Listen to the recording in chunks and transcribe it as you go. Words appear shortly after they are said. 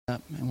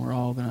and we're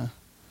all going to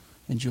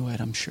enjoy it,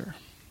 I'm sure.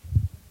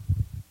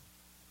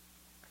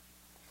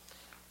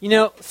 You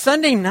know,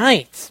 Sunday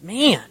nights,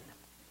 man,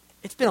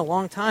 it's been a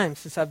long time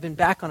since I've been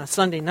back on a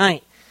Sunday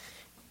night.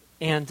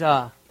 And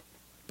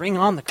bring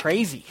on the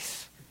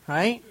crazies,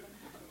 right?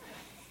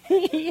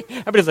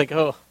 Everybody's like,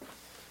 oh.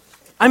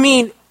 I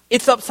mean,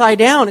 it's upside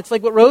down. It's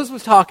like what Rose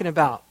was talking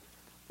about.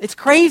 It's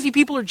crazy.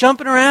 People are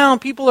jumping around.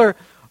 People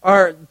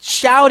are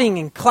shouting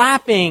and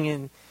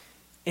clapping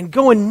and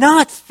going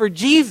nuts for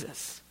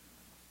Jesus.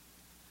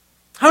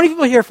 How many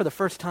people are here for the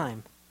first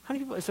time? How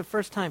many people? It's the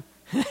first time.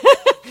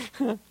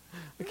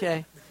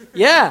 Okay.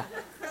 Yeah.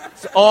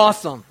 It's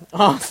awesome.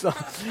 Awesome.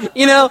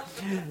 You know,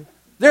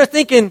 they're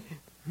thinking,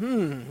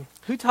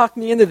 who talked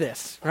me into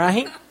this,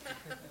 right?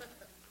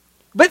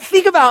 But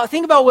think about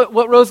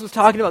what Rose was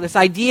talking about, this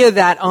idea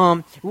that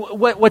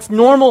what's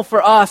normal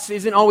for us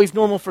isn't always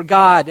normal for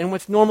God, and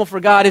what's normal for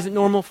God isn't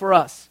normal for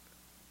us.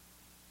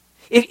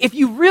 If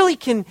you really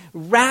can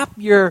wrap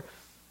your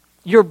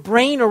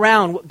brain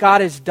around what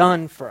God has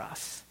done for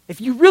us, if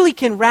you really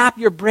can wrap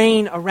your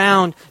brain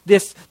around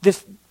this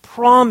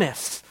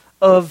promise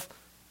of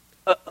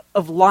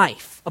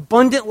life,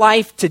 abundant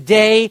life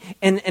today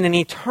and an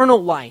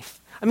eternal life.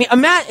 I mean,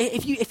 imagine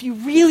if you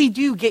really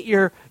do get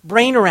your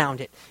brain around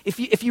it,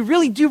 if you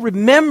really do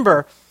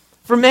remember,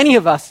 for many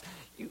of us,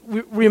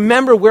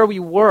 remember where we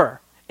were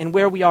and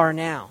where we are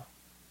now.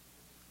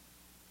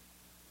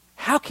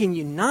 How can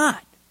you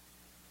not?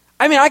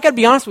 I mean, I got to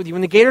be honest with you.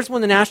 When the Gators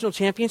won the national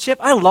championship,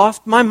 I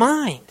lost my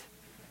mind.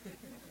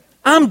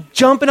 I'm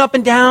jumping up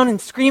and down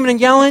and screaming and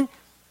yelling.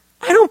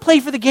 I don't play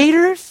for the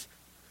Gators.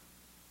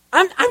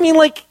 I mean,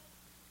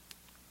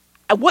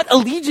 what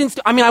allegiance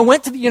do, I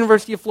went to the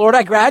University of Florida.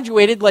 I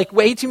graduated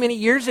way too many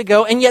years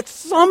ago, and yet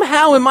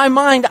somehow in my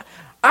mind,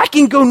 I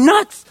can go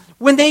nuts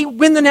when they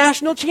win the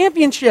national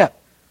championship.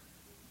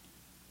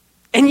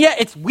 And yet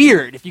it's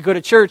weird if you go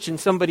to church and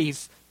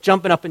somebody's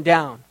jumping up and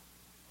down.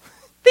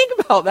 Think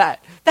about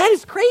that. That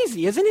is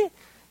crazy, isn't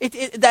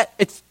it? That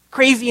it's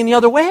crazy in the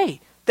other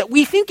way, that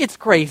we think it's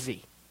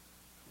crazy.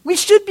 We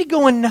should be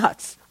going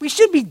nuts. We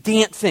should be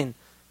dancing.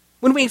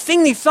 When we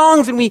sing these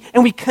songs and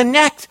we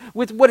connect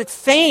with what it's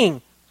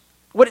saying,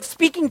 what it's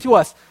speaking to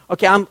us.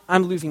 Okay,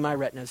 I'm losing my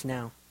retinas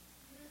now.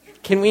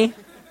 Can we?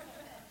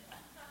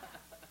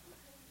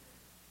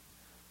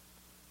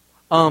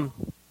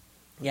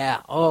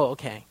 Yeah. Oh,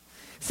 okay.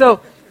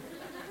 So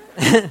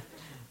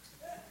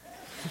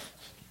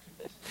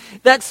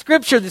that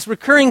scripture, this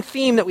recurring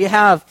theme that we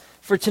have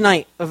for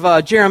tonight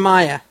of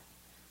Jeremiah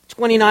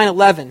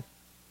 29:11.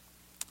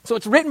 So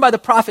it's written by the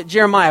prophet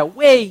Jeremiah,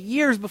 way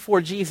years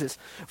before Jesus.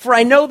 For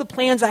I know the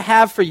plans I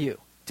have for you,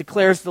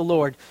 declares the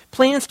Lord.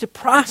 Plans to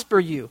prosper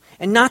you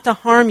and not to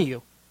harm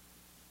you.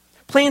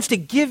 Plans to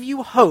give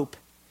you hope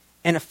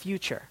and a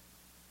future.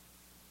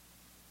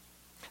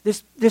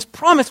 This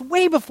promise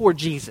way before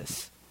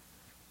Jesus.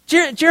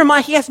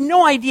 Jeremiah, he has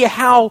no idea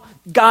how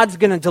God's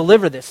going to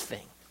deliver this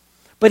thing.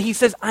 But he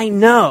says, I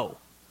know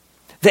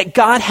that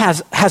God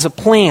has a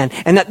plan,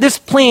 and that this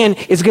plan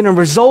is going to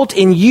result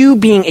in you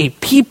being a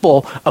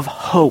people of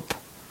hope.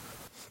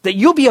 That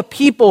you'll be a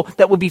people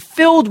that will be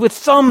filled with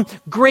some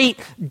great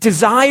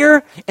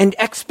desire and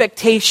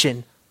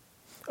expectation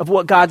of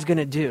what God's going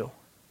to do.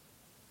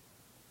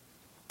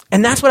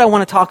 And that's what I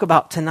want to talk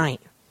about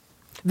tonight.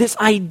 This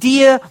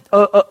idea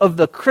of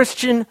the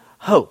Christian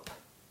hope.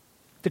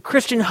 The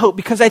Christian hope,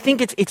 because I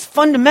think it's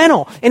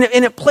fundamental, and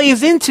it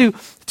plays into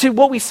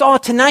what we saw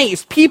tonight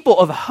is people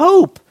of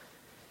hope.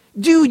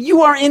 Dude,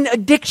 you are in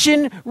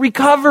addiction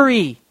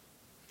recovery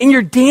and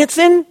you're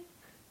dancing?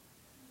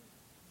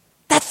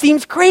 That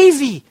seems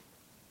crazy.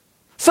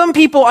 Some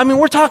people,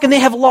 we're talking they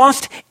have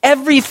lost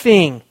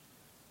everything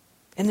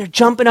and they're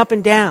jumping up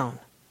and down,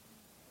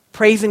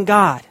 praising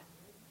God.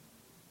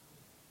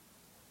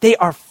 They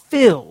are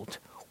filled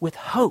with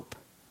hope.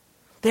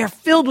 They are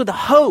filled with a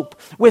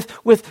hope,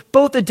 with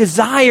both a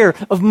desire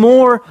of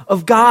more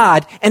of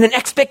God and an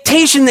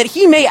expectation that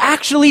He may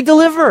actually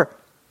deliver.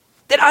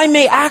 That I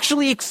may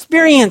actually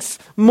experience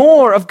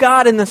more of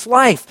God in this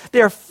life.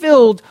 They are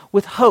filled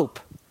with hope.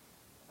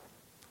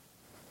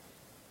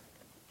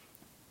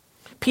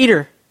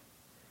 Peter,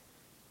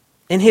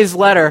 in his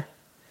letter,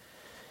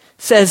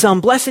 says,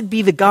 Blessed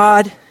be the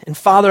God and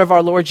Father of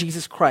our Lord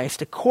Jesus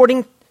Christ.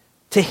 According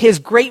to His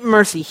great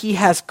mercy, He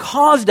has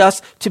caused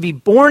us to be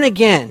born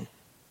again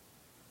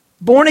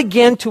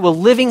to a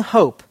living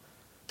hope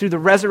through the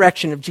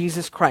resurrection of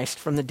Jesus Christ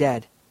from the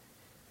dead,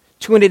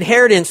 to an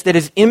inheritance that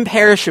is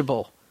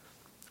imperishable,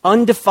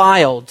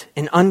 undefiled,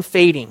 and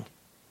unfading,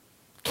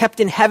 kept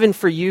in heaven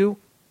for you,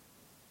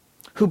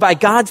 who by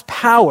God's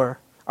power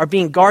are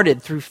being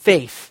guarded through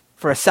faith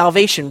for a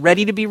salvation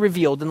ready to be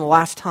revealed in the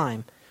last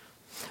time.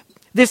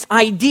 This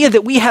idea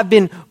that we have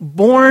been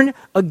born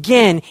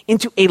again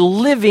into a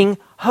living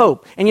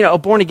hope.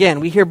 And born again,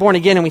 we hear born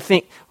again and we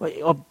think,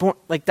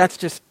 that's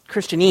just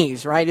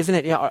Christianese, right? Isn't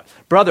it?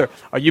 Brother,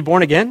 are you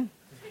born again?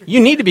 You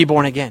need to be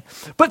born again.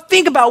 But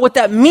think about what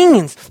that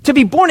means to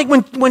be born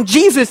again. When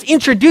Jesus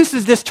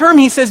introduces this term,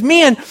 He says,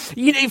 man,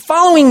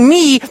 following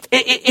me,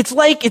 it's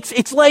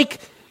like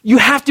you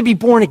have to be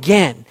born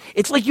again.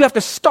 It's like you have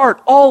to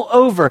start all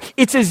over.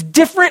 It's as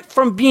different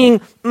from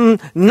being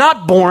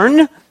not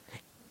born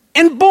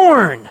and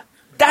born.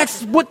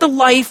 That's what the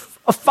life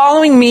of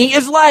following me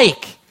is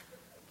like.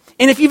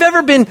 And if you've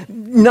ever been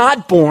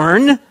not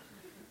born,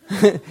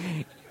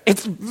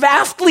 it's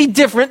vastly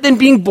different than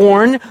being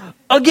born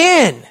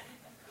again.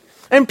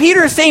 And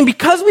Peter is saying,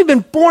 because we've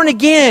been born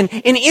again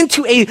and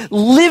into a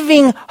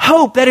living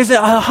hope, that is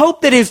a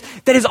hope that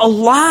is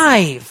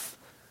alive.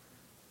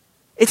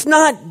 It's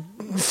not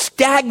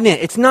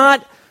stagnant. It's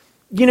not,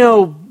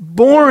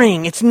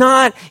 boring. It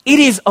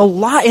is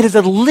alive. It is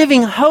a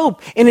living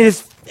hope. And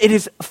it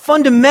is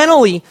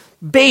fundamentally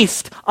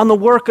based on the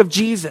work of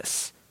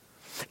Jesus.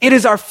 It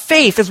is our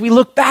faith as we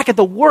look back at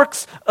the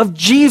works of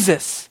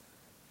Jesus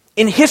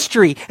in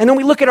history. And then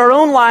we look at our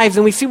own lives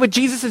and we see what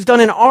Jesus has done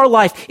in our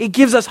life. It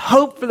gives us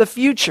hope for the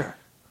future.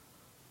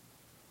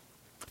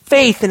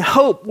 Faith and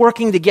hope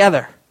working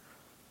together.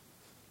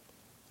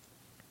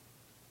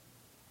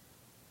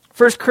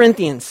 1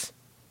 Corinthians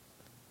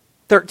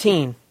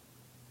 13.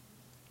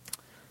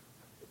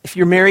 If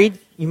you're married,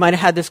 you might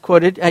have had this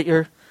quoted at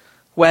your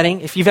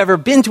wedding. If you've ever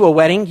been to a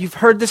wedding, you've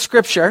heard the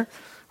scripture,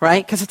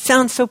 right? Because it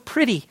sounds so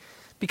pretty.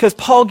 Because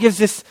Paul gives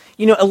this,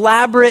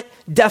 elaborate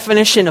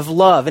definition of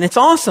love. And it's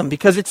awesome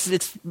because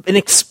it's an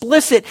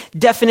explicit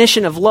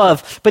definition of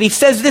love. But he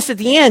says this at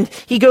the end.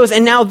 He goes,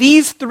 and now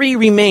these three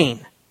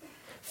remain.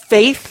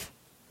 Faith,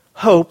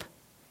 hope,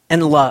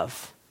 and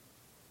love.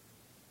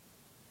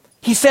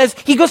 He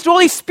goes through all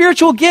these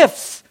spiritual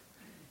gifts.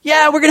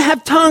 Yeah, we're going to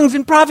have tongues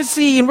and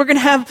prophecy, and we're going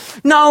to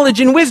have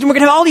knowledge and wisdom. We're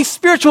going to have all these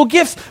spiritual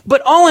gifts.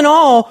 But all in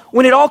all,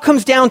 when it all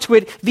comes down to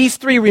it, these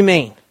three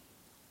remain.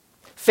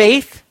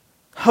 Faith,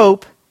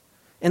 hope,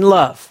 and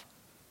love.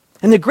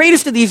 And the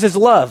greatest of these is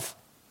love.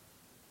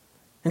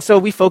 And so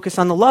we focus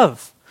on the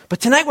love. But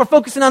tonight we're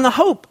focusing on the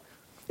hope.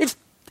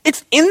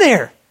 It's in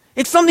there.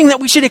 It's something that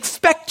we should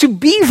expect to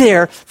be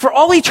there for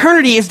all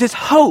eternity, is this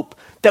hope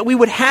that we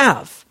would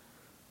have.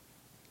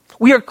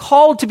 We are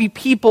called to be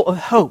people of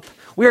hope.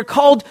 We are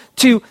called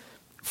to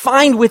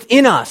find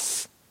within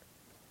us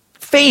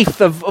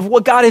faith of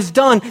what God has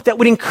done that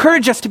would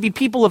encourage us to be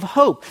people of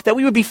hope, that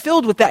we would be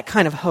filled with that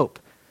kind of hope,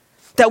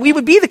 that we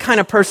would be the kind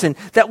of person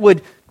that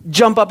would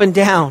jump up and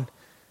down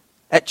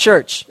at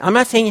church. I'm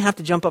not saying you have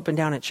to jump up and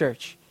down at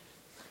church.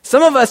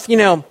 Some of us,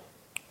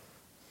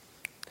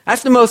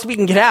 that's the most we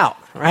can get out,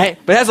 right?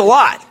 But that's a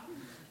lot,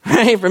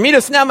 right? For me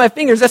to snap my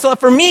fingers, that's a lot.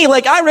 For me,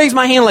 I raise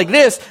my hand like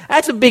this,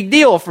 that's a big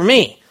deal for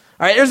me.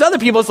 All right, there's other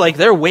people, it's like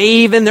they're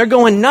waving, they're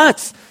going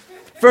nuts.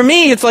 For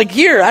me, it's like,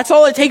 here, that's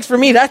all it takes for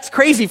me. That's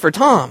crazy for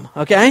Tom,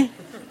 okay?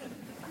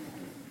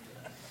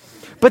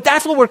 But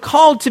that's what we're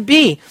called to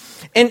be.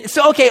 And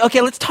so,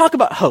 okay, let's talk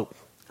about hope.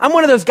 I'm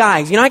one of those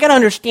guys, I got to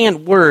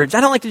understand words.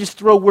 I don't like to just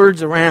throw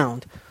words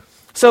around.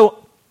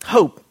 So,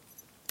 hope.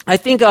 I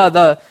think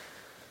the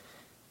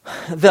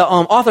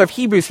author of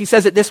Hebrews, he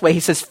says it this way.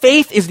 He says,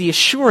 faith is the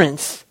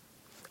assurance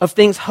of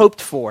things hoped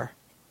for,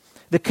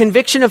 the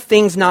conviction of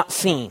things not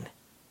seen.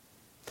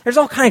 There's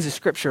all kinds of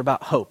scripture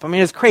about hope.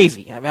 It's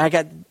crazy. I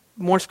got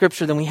more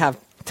scripture than we have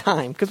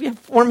time because we have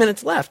 4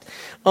 minutes left.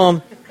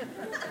 But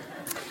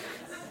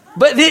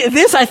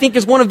this, I think,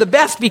 is one of the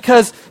best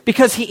because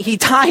he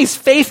ties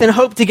faith and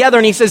hope together,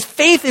 and he says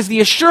faith is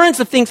the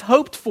assurance of things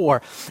hoped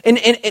for. And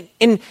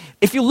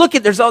if you look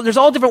at, there's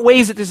all different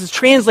ways that this is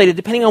translated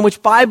depending on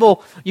which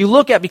Bible you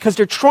look at, because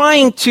they're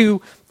trying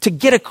to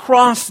get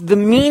across the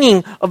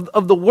meaning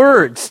of the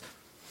words.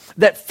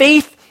 That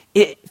faith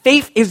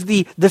is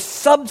the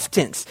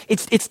substance.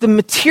 It's the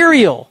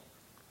material.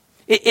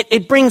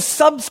 It brings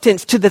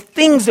substance to the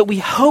things that we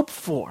hope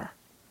for.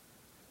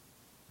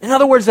 In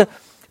other words,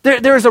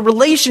 there is a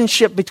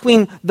relationship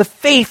between the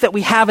faith that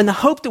we have and the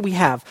hope that we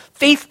have.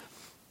 Faith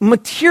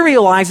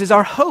materializes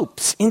our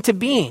hopes into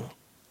being.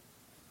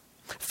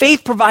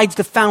 Faith provides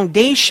the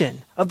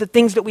foundation of the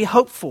things that we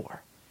hope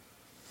for.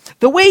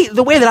 The way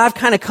that I've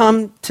kind of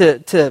come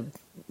to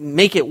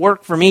make it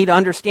work for me to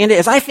understand it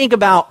is I think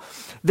about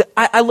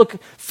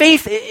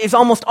faith is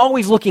almost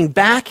always looking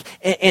back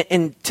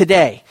and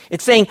today.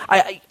 It's saying,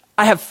 I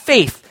have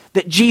faith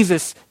that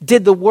Jesus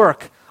did the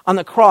work on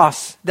the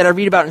cross that I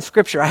read about in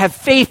Scripture. I have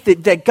faith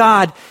that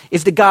God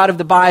is the God of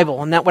the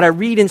Bible, and that what I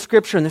read in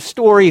Scripture and the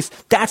stories,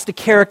 that's the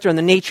character and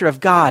the nature of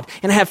God.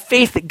 And I have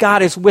faith that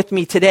God is with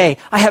me today.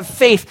 I have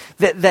faith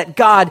that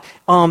God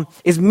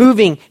is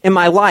moving in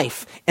my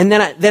life. And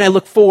then I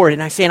look forward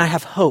and I say, and I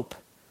have hope.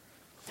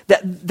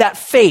 That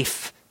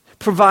faith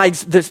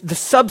provides the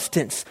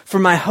substance for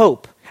my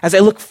hope. As I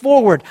look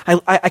forward,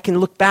 I can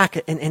look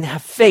back and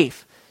have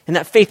faith. And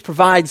that faith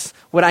provides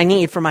what I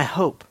need for my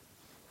hope.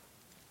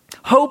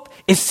 Hope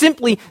is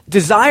simply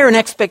desire and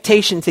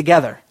expectation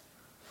together.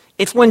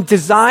 It's when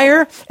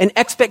desire and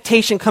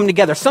expectation come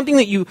together. Something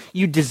that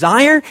you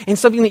desire and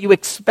something that you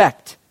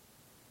expect.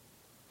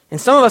 And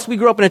some of us, we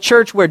grew up in a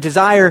church where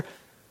desire,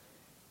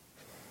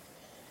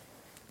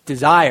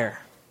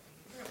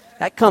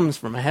 that comes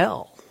from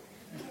hell.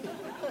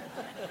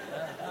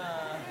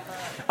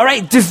 All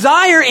right,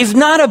 desire is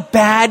not a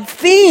bad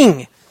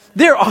thing.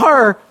 There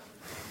are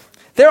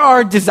There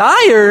are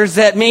desires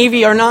that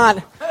maybe are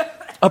not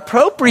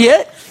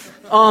appropriate.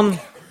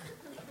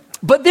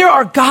 But there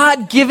are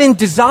God-given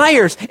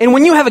desires. And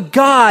when you have a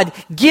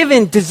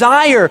God-given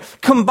desire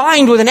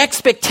combined with an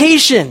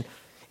expectation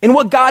in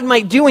what God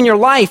might do in your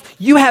life,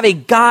 you have a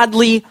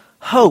godly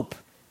hope.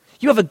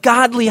 You have a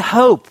godly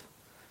hope.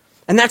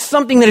 And that's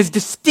something that is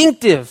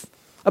distinctive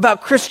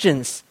about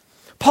Christians.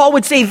 Paul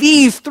would say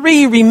these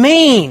three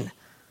remain: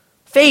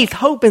 faith,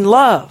 hope, and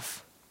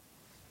love.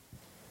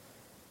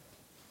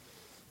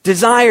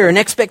 Desire and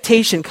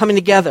expectation coming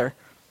together.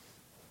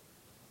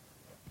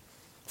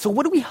 So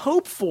what do we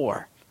hope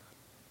for?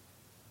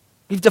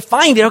 We've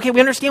defined it. Okay, we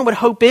understand what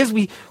hope is.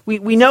 We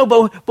know,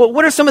 but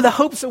what are some of the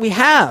hopes that we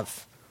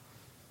have?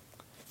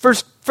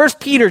 First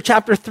Peter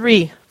chapter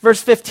 3,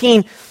 verse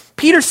 15.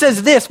 Peter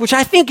says this, which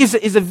I think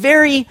is a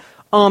very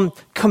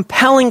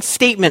compelling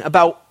statement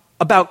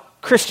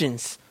about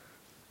Christians.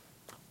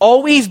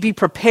 Always be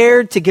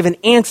prepared to give an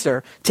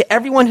answer to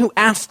everyone who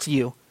asks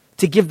you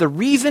to give the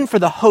reason for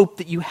the hope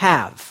that you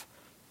have.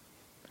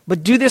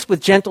 But do this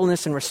with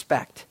gentleness and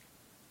respect.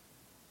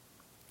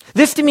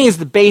 This to me is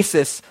the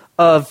basis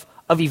of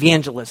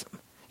evangelism.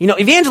 You know,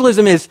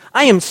 evangelism is,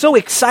 I am so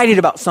excited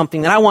about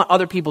something that I want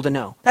other people to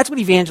know. That's what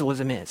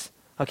evangelism is,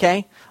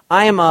 okay?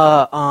 I'm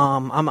a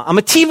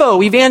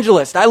TiVo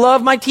evangelist. I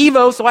love my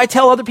TiVo, so I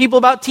tell other people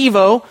about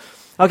TiVo,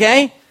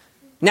 okay?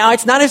 Now,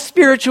 it's not as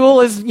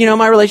spiritual as,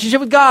 my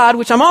relationship with God,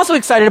 which I'm also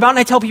excited about, and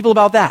I tell people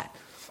about that.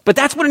 But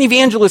that's what an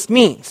evangelist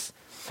means.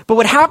 But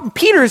what happened,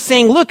 Peter is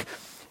saying, look,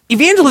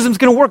 evangelism is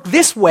going to work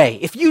this way.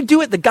 If you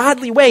do it the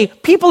godly way,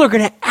 people are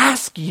going to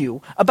ask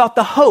you about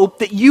the hope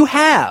that you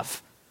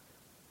have.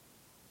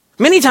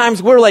 Many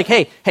times we're like,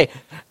 hey,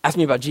 ask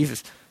me about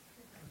Jesus.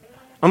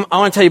 I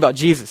want to tell you about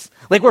Jesus.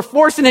 Like we're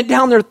forcing it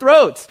down their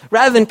throats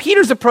rather than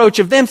Peter's approach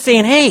of them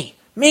saying, hey,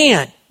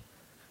 man,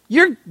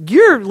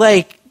 you're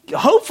like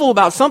hopeful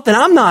about something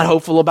I'm not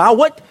hopeful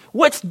about.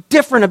 What's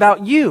different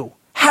about you?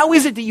 How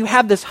is it that you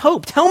have this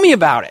hope? Tell me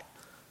about it.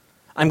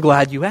 I'm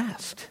glad you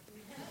asked.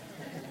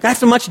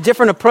 That's a much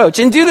different approach.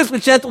 And do this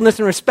with gentleness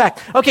and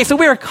respect. Okay, so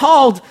we are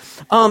called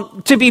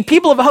to be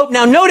people of hope.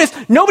 Now notice,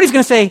 nobody's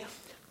going to say,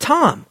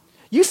 Tom,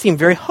 you seem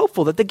very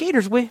hopeful that the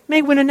Gators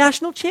may win a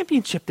national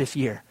championship this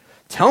year.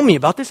 Tell me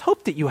about this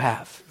hope that you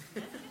have.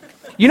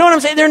 You know what I'm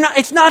saying?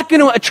 It's not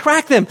going to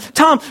attract them.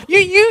 Tom,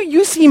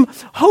 you seem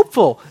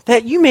hopeful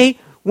that you may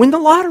win the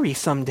lottery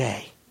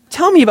someday.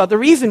 Tell me about the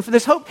reason for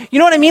this hope. You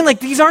know what I mean? Like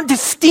these aren't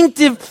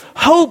distinctive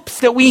hopes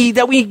that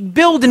we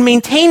build and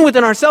maintain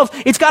within ourselves.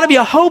 It's got to be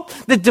a hope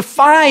that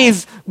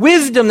defies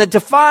wisdom, that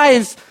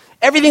defies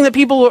everything that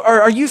people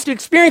are used to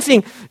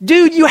experiencing.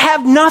 Dude, you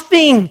have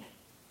nothing,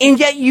 and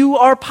yet you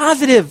are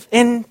positive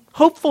and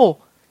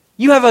hopeful.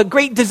 You have a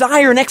great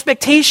desire and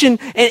expectation,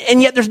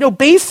 and yet there's no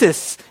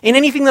basis in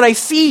anything that I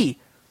see.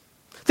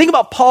 Think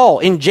about Paul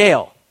in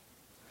jail,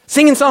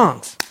 singing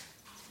songs.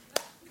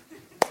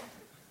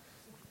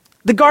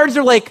 The guards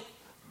are like,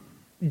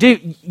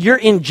 dude, you're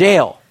in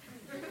jail.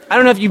 I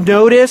don't know if you've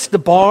noticed the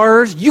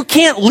bars. You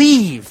can't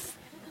leave.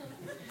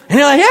 And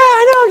they're like, yeah,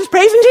 I know, I'm just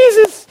praising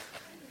Jesus.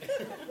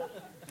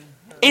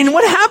 And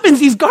what happens,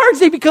 these guards,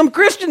 they become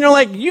Christian. They're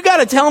like, you got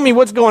to tell me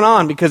what's going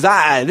on because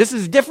this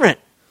is different.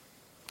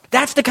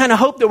 That's the kind of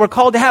hope that we're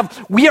called to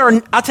have.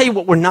 I'll tell you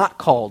what we're not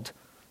called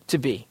to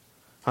be,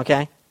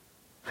 okay?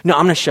 No,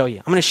 I'm going to show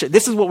you.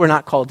 This is what we're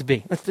not called to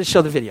be. Let's just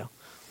show the video.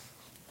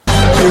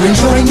 You're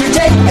enjoying your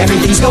day,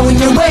 everything's going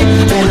your way,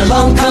 then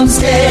along comes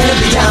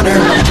Debbie Downer.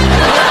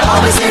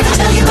 Always here to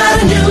tell you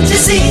about a new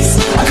disease,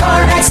 a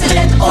car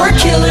accident or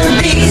killer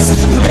bees.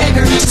 We beg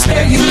her to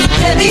spare you,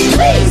 Debbie,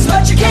 please,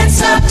 but you can't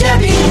stop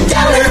Debbie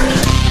Downer.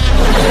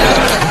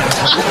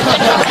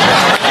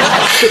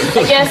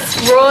 I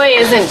guess Roy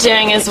isn't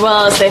doing as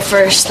well as they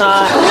first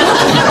thought.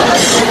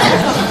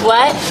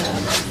 What?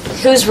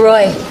 Who's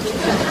Roy?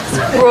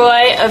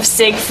 Roy of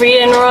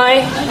Siegfried and Roy.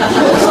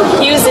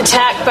 He was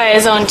attacked by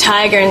his own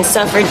tiger and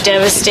suffered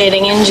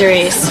devastating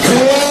injuries.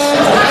 Did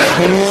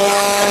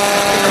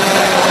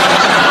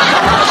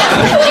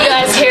you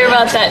guys hear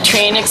about that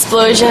train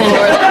explosion in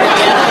North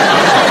Korea?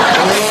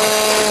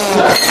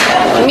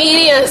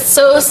 Media is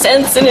so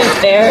sensitive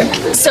there,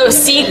 so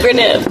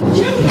secretive.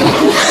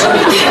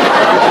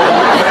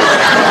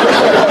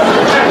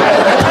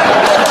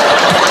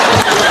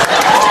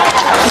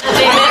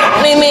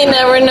 We may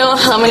never know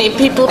how many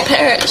people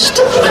perished.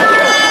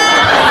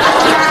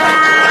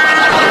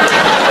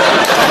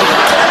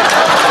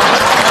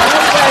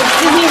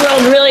 Disney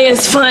World really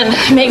is fun.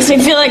 It makes me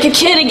feel like a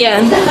kid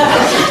again.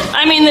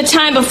 I mean, the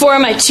time before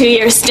my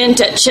 2-year stint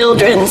at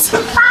Children's.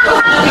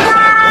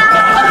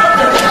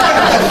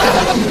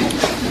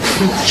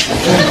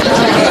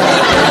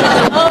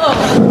 Oh,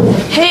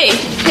 hey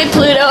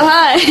Pluto,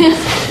 hi.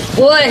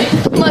 Boy,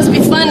 it must be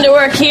fun to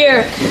work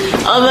here.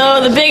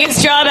 Although the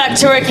biggest drawback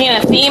to working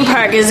in a theme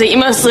park is that you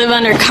must live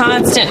under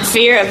constant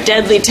fear of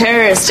deadly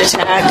terrorist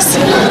attacks.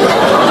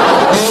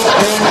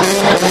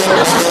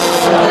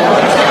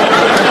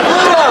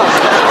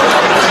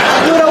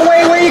 Pluto,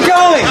 wait, where are you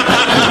going?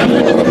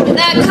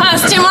 That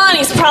costume on,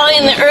 he's probably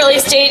in the early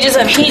stages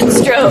of heat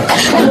stroke.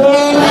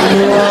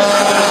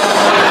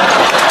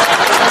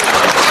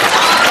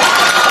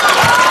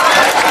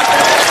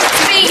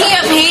 Speaking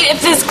of heat, if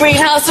this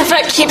greenhouse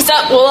effect keeps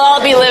up, we'll all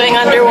be living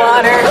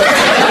underwater.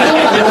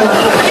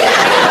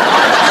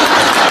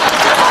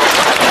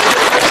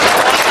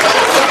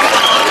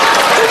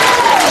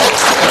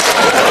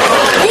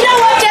 You know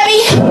what,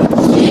 Debbie?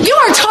 You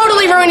are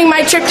totally ruining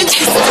my trip to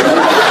Disney.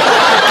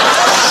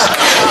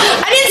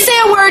 I didn't say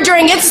a word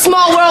during It's a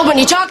Small World when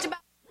you talked about...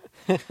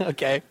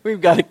 Okay, we've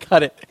got to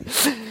cut it.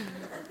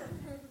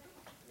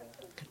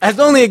 That's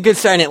only a good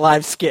Saturday Night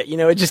Live skit.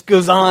 It just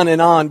goes on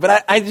and on.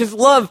 But I just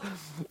love,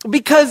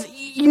 because,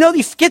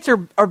 these skits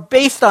are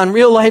based on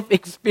real life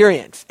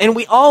experience. And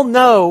we all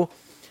know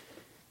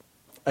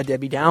a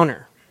Debbie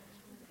Downer.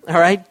 All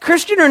right?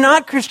 Christian or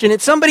not Christian,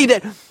 it's somebody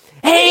that,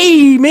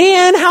 hey,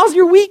 man, how's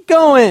your week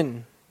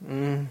going?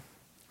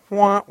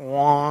 Wah,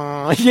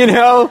 wah,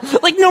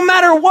 like no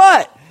matter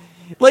what.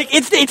 Like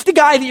it's the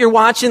guy that you're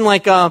watching,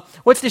 like,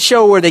 what's the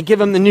show where they give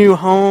him the new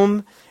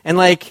home and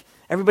like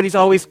everybody's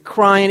always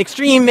crying,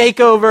 Extreme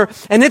Makeover,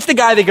 and it's the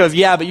guy that goes,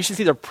 yeah, but you should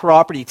see their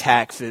property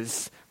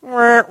taxes. And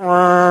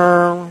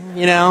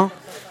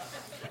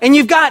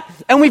we've got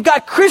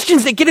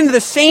Christians that get into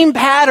the same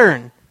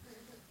pattern.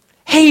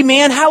 Hey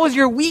man, how is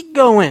your week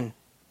going?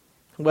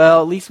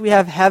 Well, at least we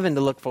have heaven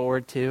to look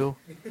forward to.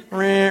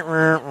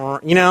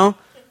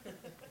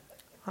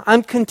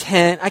 I'm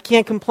content. I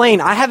can't complain.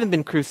 I haven't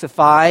been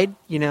crucified,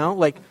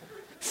 like,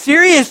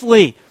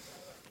 seriously,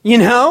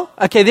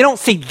 Okay, they don't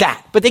say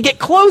that, but they get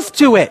close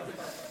to it.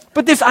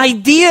 But this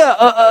idea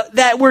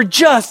that we're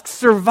just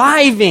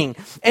surviving.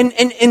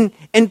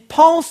 And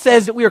Paul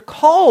says that we are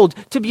called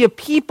to be a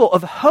people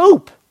of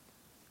hope.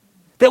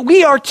 That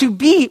we are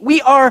to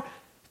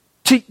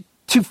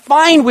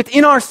find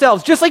within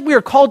ourselves, just like we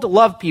are called to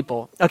love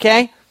people,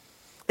 okay?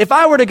 If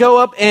I were to go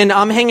up and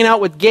I'm hanging out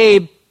with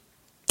Gabe,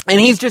 and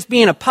he's just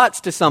being a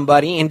putz to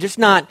somebody and just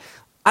not,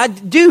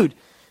 dude,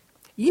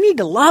 you need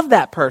to love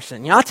that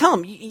person. I'll tell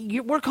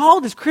him, we're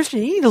called as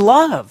Christians, you need to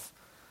love.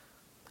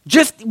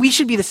 We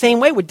should be the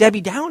same way with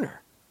Debbie Downer.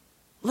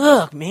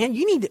 Look, man,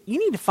 you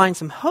need to find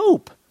some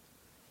hope.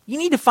 You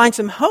need to find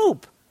some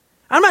hope.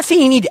 I'm not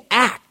saying you need to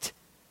act.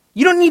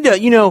 You don't need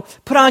to,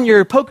 put on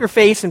your poker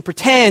face and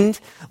pretend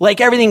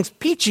like everything's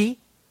peachy.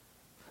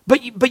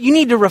 But you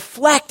need to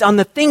reflect on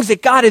the things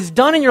that God has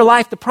done in your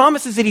life, the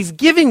promises that he's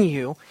given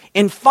you,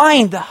 and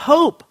find the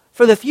hope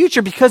for the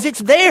future because it's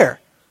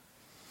there.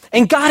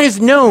 And God he's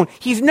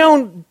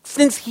known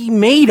since he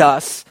made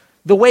us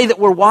the way that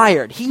we're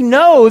wired. He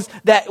knows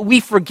that we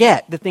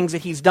forget the things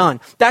that he's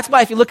done. That's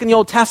why if you look in the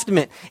Old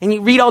Testament and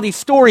you read all these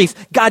stories,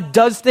 God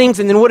does things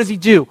and then what does he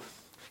do?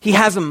 He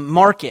has them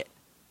mark it.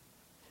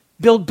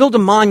 Build a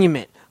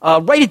monument.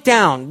 Write it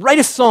down. Write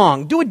a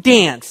song. Do a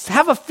dance.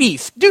 Have a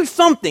feast. Do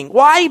something.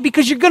 Why?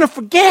 Because you're going to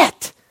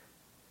forget.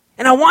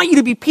 And I want you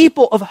to be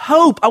people of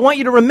hope. I want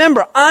you to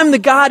remember, I'm the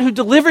God who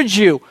delivered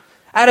you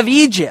out of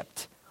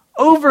Egypt.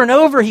 Over and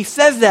over, he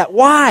says that.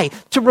 Why?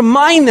 To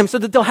remind them so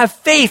that they'll have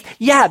faith.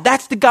 Yeah,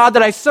 that's the God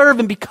that I serve.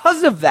 And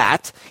because of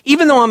that,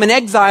 even though I'm in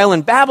exile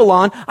in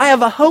Babylon, I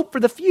have a hope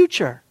for the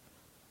future.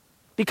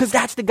 Because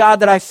that's the God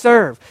that I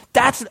serve.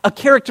 That's a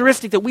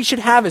characteristic that we should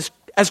have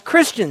as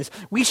Christians.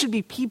 We should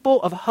be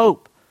people of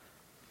hope.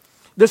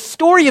 The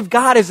story of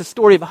God is a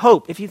story of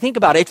hope. If you think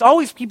about it, it's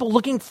always people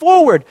looking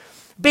forward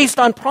based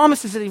on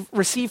promises that they've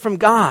received from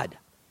God.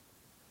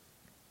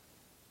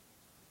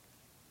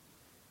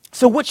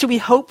 So what should we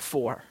hope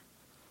for?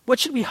 What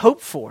should we hope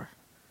for?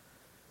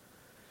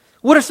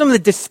 What are some of the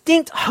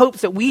distinct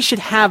hopes that we should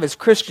have as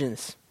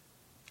Christians?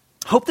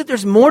 Hope that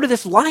there's more to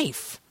this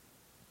life.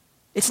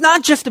 It's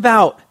not just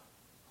about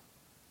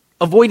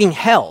avoiding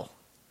hell.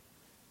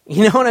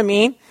 You know what I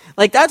mean?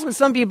 Like that's what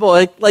some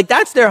people, like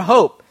that's their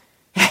hope.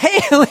 Hey,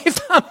 at least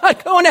I'm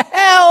not going to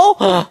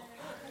hell.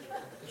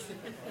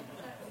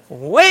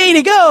 Way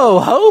to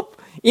go,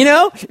 hope.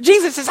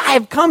 Jesus says, I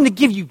have come to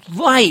give you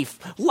life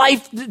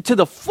to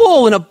the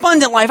full and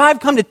abundant life.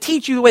 I've come to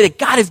teach you the way that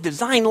God has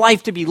designed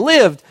life to be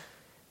lived.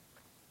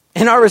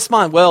 And our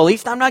response, well, at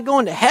least I'm not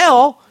going to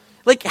hell.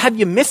 Like, have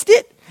you missed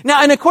it?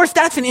 Now, and of course,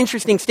 that's an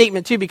interesting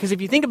statement too, because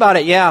if you think about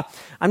it, yeah,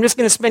 I'm just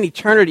going to spend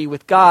eternity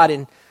with God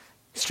in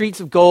streets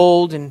of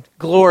gold and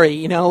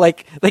glory,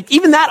 like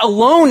even that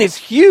alone is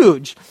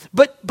huge.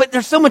 But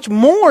there's so much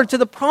more to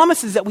the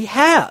promises that we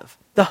have.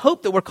 The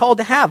hope that we're called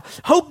to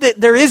have. Hope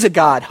that there is a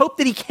God. Hope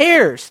that he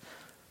cares.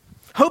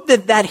 Hope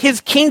that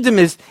his kingdom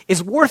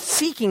is worth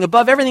seeking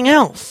above everything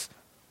else.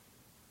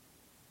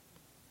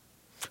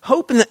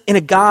 Hope in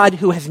a God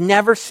who has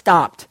never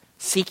stopped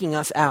seeking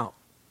us out.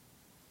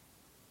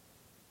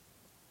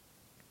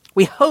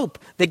 We hope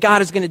that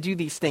God is going to do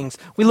these things.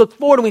 We look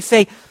forward and we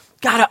say,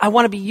 God, I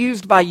want to be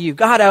used by you.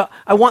 God,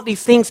 I want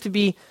these things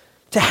to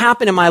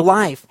happen in my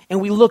life.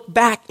 And we look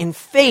back in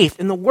faith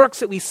in the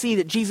works that we see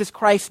that Jesus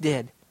Christ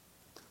did.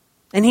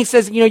 And he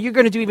says, you're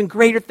going to do even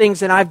greater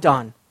things than I've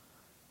done.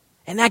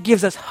 And that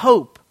gives us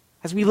hope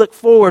as we look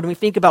forward and we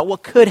think about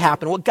what could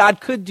happen, what God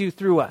could do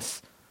through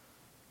us.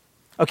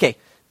 Okay,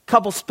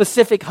 couple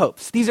specific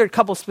hopes. These are a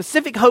couple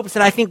specific hopes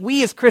that I think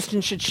we as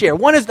Christians should share.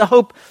 One is the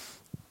hope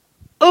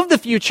of the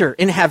future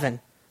in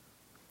heaven.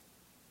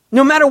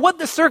 No matter what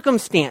the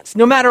circumstance,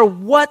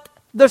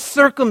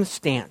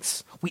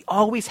 we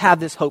always have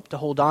this hope to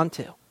hold on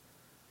to.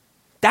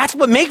 That's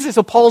what makes it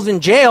so Paul's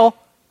in jail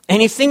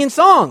and he's singing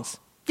songs.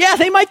 Yeah,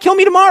 they might kill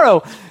me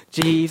tomorrow.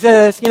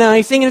 Jesus,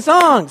 he's singing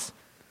songs.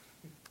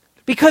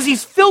 Because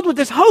he's filled with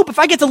this hope. If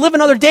I get to live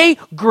another day,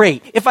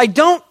 great. If I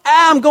don't,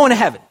 I'm going to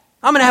heaven.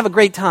 I'm going to have a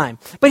great time.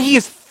 But he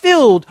is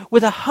filled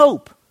with a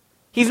hope.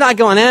 He's not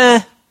going,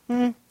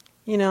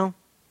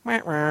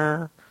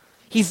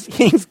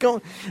 He's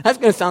going, that's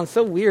going to sound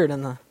so weird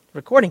in the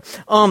recording.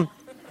 No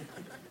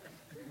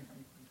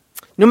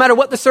matter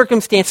what the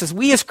circumstances,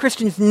 we as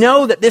Christians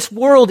know that this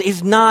world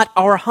is not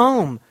our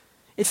home.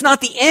 It's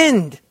not the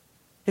end.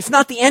 It's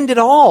not the end at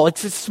all.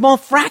 It's a small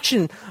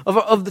fraction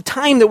of the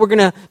time that we're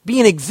going to be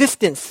in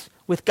existence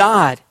with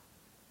God.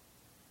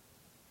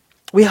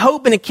 We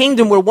hope in a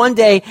kingdom where one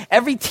day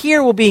every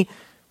tear will be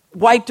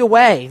wiped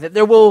away, that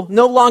there will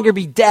no longer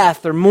be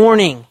death or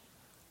mourning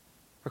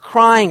or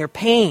crying or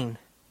pain.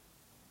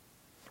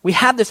 We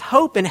have this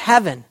hope in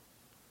heaven.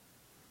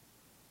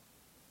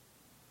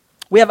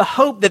 We have a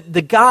hope that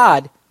the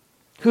God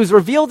who's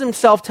revealed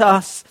himself to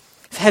us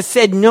has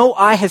said, no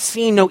eye has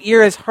seen, no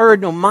ear has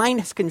heard, no mind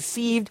has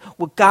conceived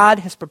what God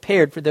has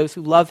prepared for those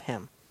who love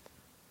him.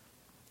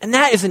 And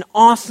that is an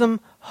awesome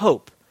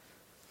hope.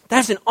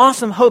 That's an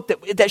awesome hope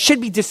that should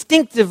be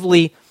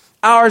distinctively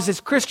ours as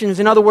Christians.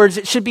 In other words,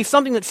 it should be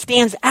something that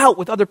stands out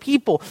with other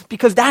people,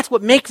 because that's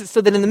what makes it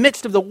so that in the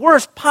midst of the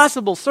worst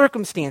possible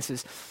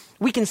circumstances,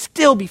 we can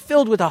still be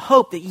filled with a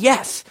hope that,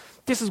 yes,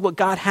 this is what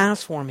God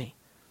has for me.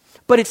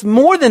 But it's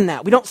more than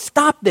that. We don't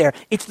stop there.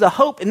 It's the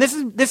hope, and this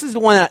is the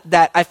one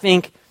that I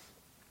think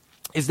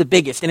is the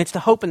biggest, and it's the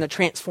hope in the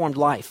transformed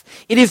life.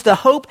 It is the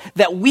hope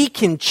that we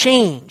can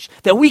change,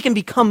 that we can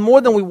become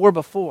more than we were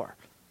before.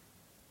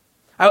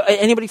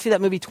 Anybody see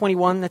that movie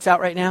 21 that's out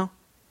right now?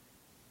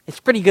 It's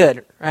pretty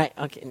good, right?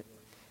 Okay.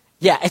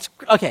 Yeah, it's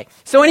okay.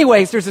 So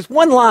anyways, there's this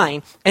one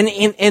line,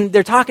 and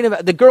they're talking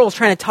about, the girl's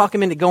trying to talk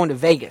him into going to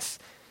Vegas,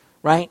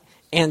 right?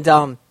 And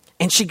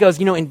she goes,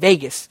 in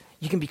Vegas,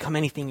 you can become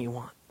anything you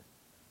want.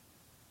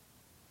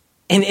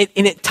 And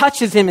it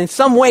touches him in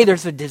some way.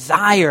 There's a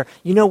desire.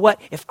 You know what?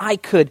 If I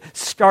could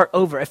start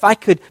over, if I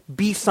could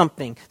be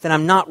something that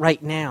I'm not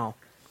right now.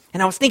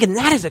 And I was thinking,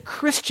 that is a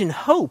Christian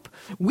hope.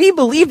 We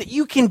believe that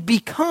you can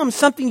become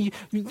something,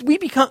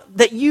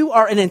 that you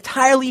are an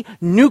entirely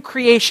new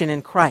creation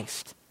in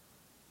Christ.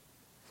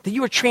 That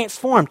you are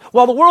transformed.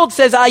 While the world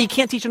says, you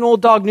can't teach an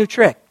old dog new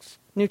tricks.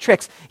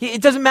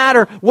 It doesn't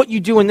matter what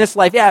you do in this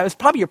life. Yeah, it was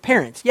probably your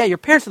parents. Yeah, your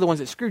parents are the ones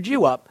that screwed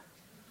you up.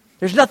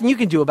 There's nothing you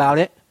can do about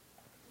it.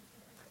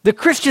 The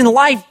Christian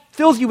life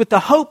fills you with the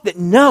hope that,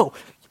 no,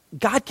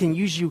 God can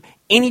use you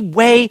any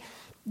way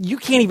you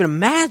can't even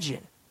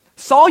imagine.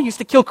 Saul used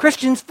to kill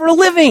Christians for a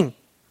living.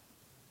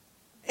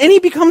 And he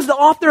becomes the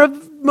author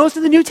of most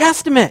of the New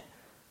Testament.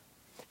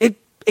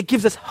 It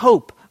gives us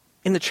hope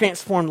in the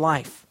transformed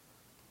life.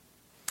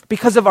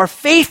 Because of our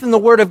faith in the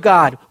Word of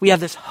God, we have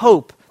this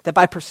hope that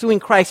by pursuing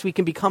Christ, we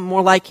can become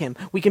more like him.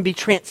 We can be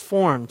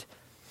transformed.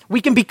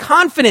 We can be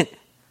confident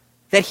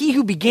that he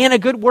who began a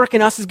good work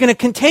in us is going to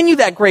continue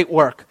that great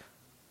work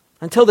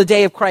until the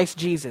day of Christ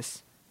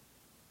Jesus.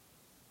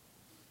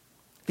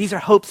 These are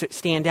hopes that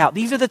stand out.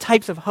 These are the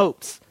types of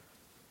hopes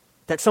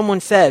that someone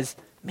says,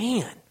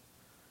 man,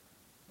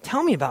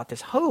 tell me about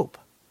this hope.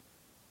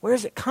 Where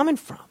is it coming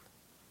from?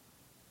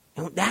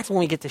 And that's when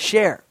we get to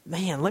share.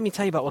 Man, let me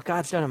tell you about what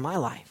God's done in my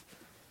life.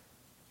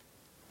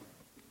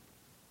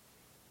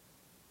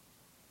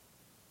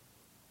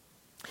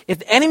 If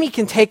the enemy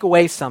can take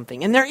away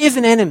something, and there is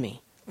an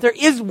enemy, there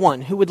is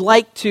one who would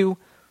like to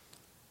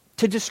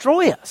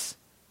destroy us.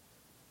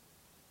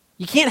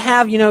 You can't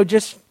have,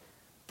 just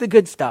the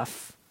good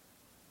stuff.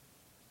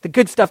 The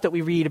good stuff that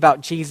we read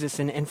about Jesus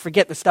and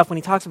forget the stuff when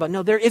he talks about,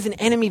 no, there is an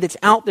enemy that's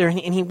out there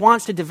and he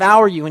wants to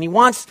devour you and he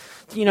wants,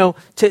 to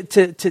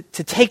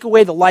take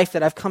away the life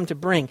that I've come to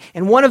bring.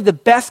 And one of the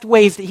best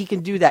ways that he can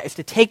do that is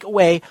to take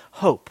away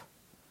hope.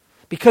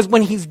 Because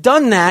when he's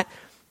done that,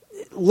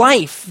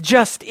 life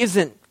just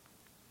isn't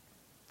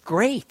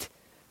great.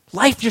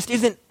 Life just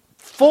isn't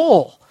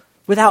full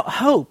without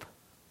hope.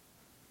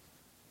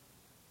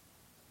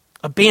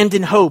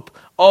 Abandon hope,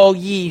 all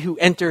ye who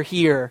enter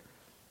here.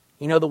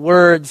 The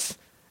words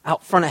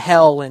out front of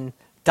hell in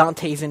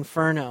Dante's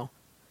Inferno.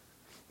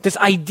 This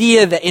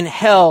idea that in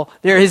hell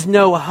there is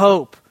no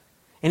hope.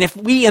 And if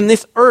we in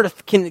this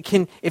earth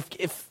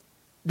if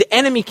the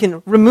enemy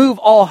can remove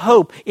all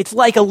hope, it's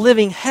like a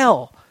living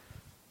hell.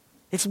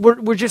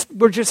 We're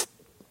just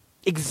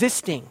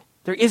existing.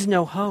 There is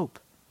no hope.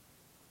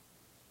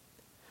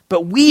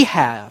 But we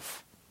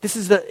have, this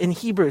is in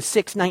Hebrews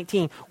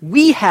 6:19,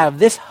 we have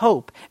this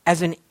hope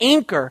as an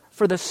anchor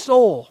for the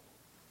soul,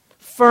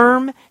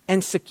 firm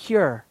and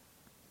secure.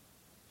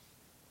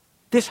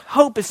 This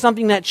hope is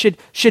something that should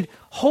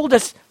hold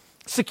us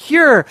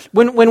secure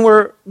when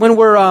we're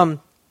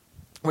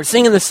We're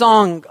singing the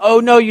song, "Oh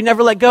no, you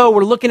never let go."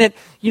 We're looking at,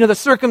 the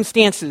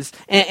circumstances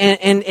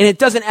and it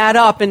doesn't add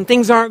up and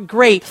things aren't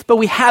great. But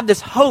we have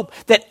this hope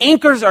that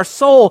anchors our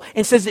soul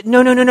and says that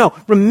no.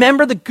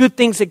 Remember the good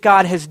things that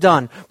God has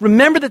done.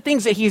 Remember the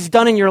things that he's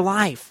done in your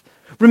life.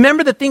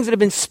 Remember the things that have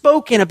been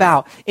spoken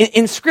about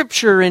in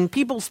Scripture and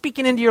people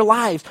speaking into your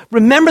lives.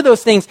 Remember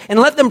those things and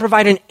let them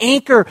provide an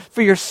anchor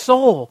for your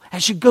soul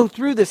as you go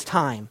through this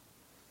time.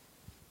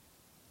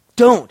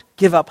 Don't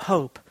give up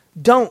hope.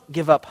 Don't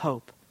give up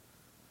hope.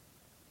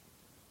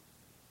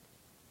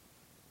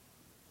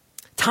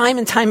 Time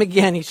and time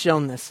again, he's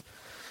shown this.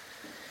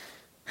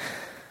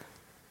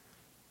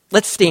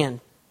 Let's stand.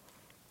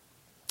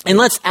 And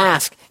let's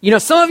ask.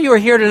 Some of you are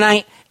here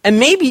tonight, and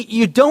maybe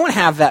you don't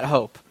have that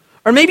hope.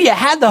 Or maybe you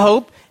had the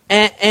hope,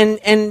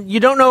 and you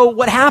don't know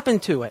what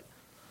happened to it.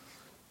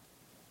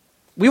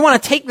 We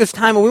want to take this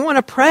time, and we want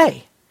to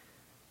pray.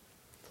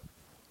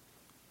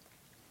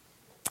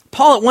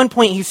 Paul, at one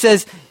point, he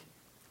says,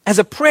 as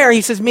a prayer,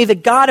 he says, "May the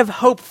God of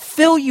hope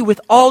fill you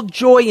with all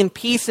joy and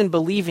peace in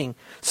believing,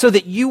 so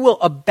that you will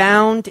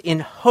abound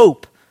in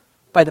hope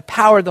by the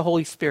power of the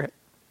Holy Spirit."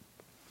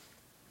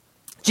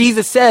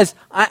 Jesus says,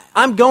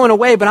 I'm going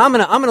away, but I'm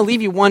going to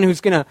leave you one who's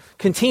going to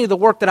continue the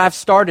work that I've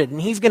started, and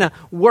he's going to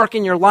work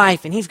in your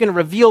life, and he's going to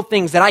reveal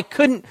things that I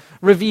couldn't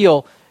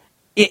reveal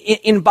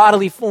in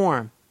bodily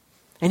form.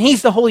 And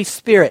he's the Holy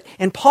Spirit.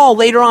 And Paul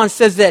later on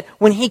says that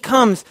when he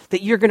comes,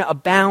 that you're going to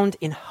abound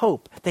in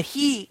hope, that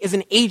he is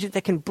an agent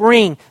that can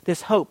bring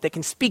this hope, that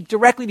can speak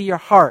directly to your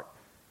heart,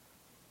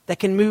 that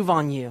can move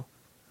on you.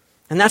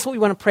 And that's what we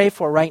want to pray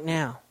for right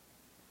now.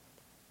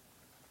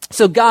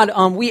 So God,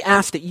 we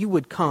ask that you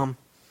would come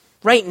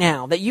right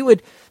now, that you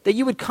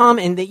would come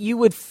and that you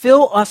would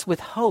fill us with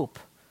hope.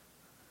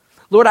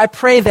 Lord, I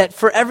pray that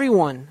for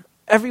everyone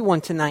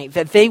tonight,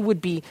 that they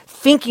would be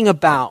thinking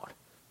about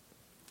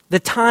the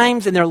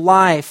times in their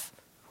life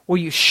where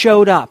you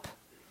showed up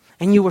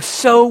and you were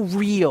so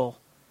real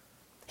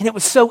and it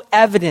was so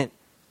evident.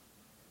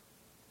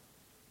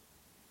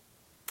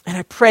 And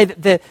I pray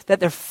that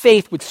their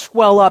faith would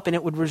swell up and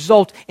it would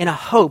result in a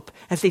hope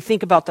as they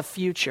think about the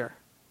future.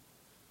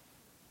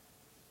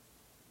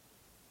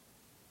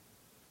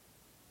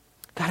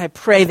 God, I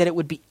pray that it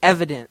would be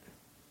evident,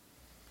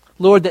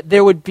 Lord, that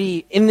there would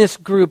be, in this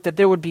group, that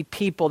there would be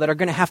people that are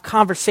going to have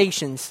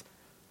conversations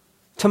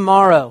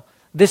tomorrow,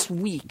 this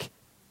week,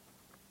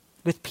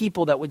 with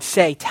people that would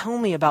say, "Tell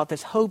me about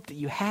this hope that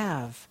you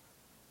have."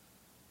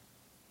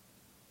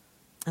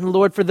 And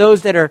Lord, for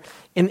those that are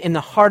in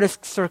the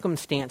hardest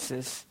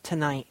circumstances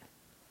tonight,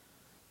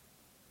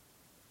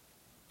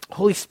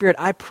 Holy Spirit,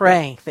 I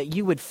pray that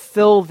you would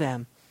fill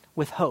them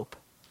with hope.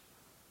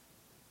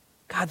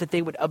 God, that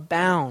they would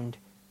abound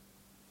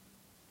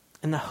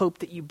in the hope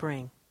that you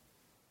bring.